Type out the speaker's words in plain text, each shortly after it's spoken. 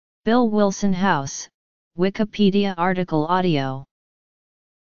Bill Wilson House, Wikipedia article audio.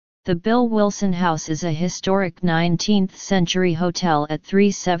 The Bill Wilson House is a historic 19th-century hotel at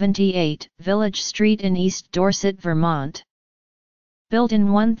 378 Village Street in East Dorset, Vermont. Built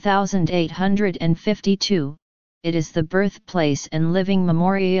in 1852, it is the birthplace and living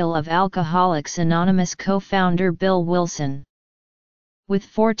memorial of Alcoholics Anonymous co-founder Bill Wilson. With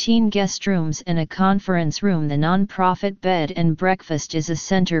 14 guest rooms and a conference room, the non-profit bed and breakfast is a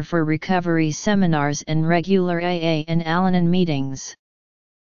center for recovery seminars and regular AA and Al-Anon meetings.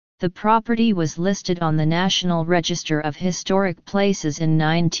 The property was listed on the National Register of Historic Places in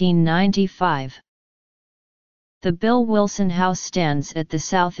 1995. The Bill Wilson House stands at the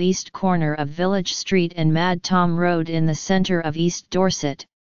southeast corner of Village Street and Mad Tom Road in the center of East Dorset,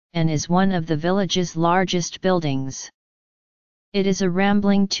 and is one of the village's largest buildings. It is a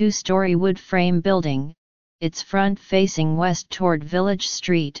rambling two-story wood frame building, its front facing west toward Village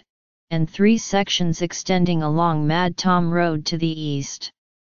Street, and three sections extending along Mad Tom Road to the east.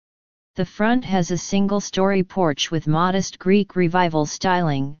 The front has a single-story porch with modest Greek Revival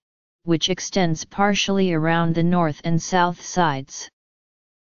styling, which extends partially around the north and south sides.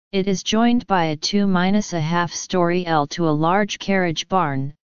 It is joined by a 2-1/2-story L to a large carriage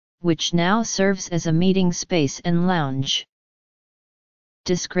barn, which now serves as a meeting space and lounge.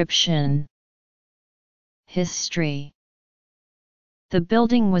 Description. History. The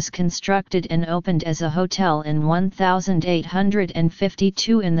building was constructed and opened as a hotel in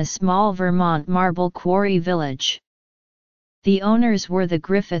 1852 in the small Vermont marble quarry village. The owners were the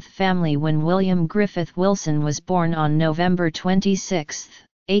Griffith family when William Griffith Wilson was born on November 26,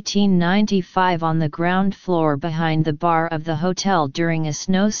 1895 on the ground floor behind the bar of the hotel during a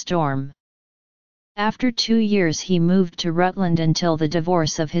snowstorm. After 2 years he moved to Rutland until the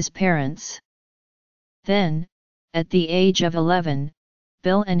divorce of his parents. Then, at the age of 11,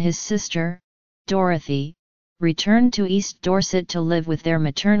 Bill and his sister, Dorothy, returned to East Dorset to live with their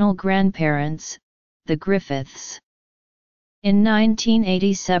maternal grandparents, the Griffiths. In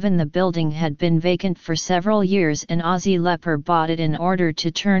 1987 the building had been vacant for several years and Ozzie Lepper bought it in order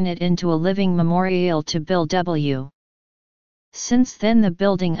to turn it into a living memorial to Bill W. Since then the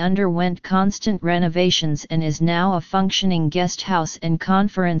building underwent constant renovations and is now a functioning guest house and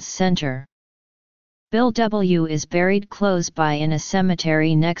conference center. Bill W. is buried close by in a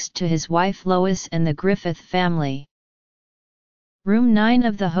cemetery next to his wife Lois and the Griffith family. Room 9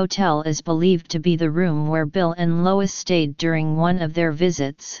 of the hotel is believed to be the room where Bill and Lois stayed during one of their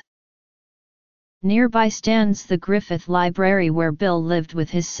visits. Nearby stands the Griffith Library where Bill lived with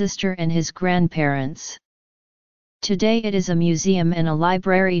his sister and his grandparents. Today it is a museum and a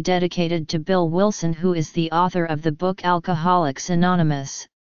library dedicated to Bill Wilson, who is the author of the book Alcoholics Anonymous,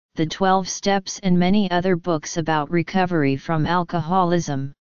 The 12 Steps, and many other books about recovery from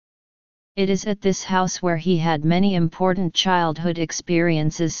alcoholism. It is at this house where he had many important childhood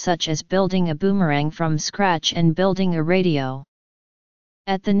experiences such as building a boomerang from scratch and building a radio.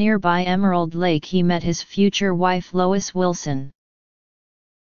 At the nearby Emerald Lake he met his future wife Lois Wilson.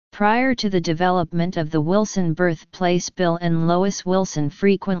 Prior to the development of the Wilson birthplace, Bill and Lois Wilson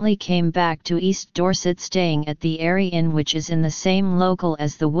frequently came back to East Dorset, staying at the Airy Inn, which is in the same local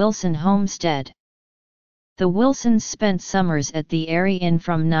as the Wilson homestead. The Wilsons spent summers at the Airy Inn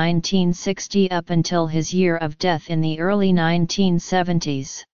from 1960 up until his year of death in the early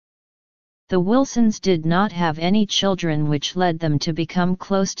 1970s. The Wilsons did not have any children, which led them to become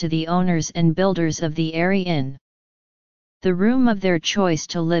close to the owners and builders of the Airy Inn. The room of their choice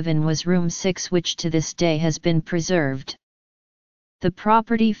to live in was room 6, which to this day has been preserved. The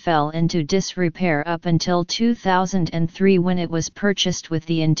property fell into disrepair up until 2003 when it was purchased with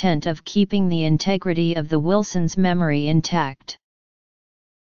the intent of keeping the integrity of the Wilsons' memory intact.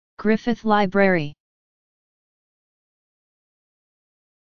 Griffith Library.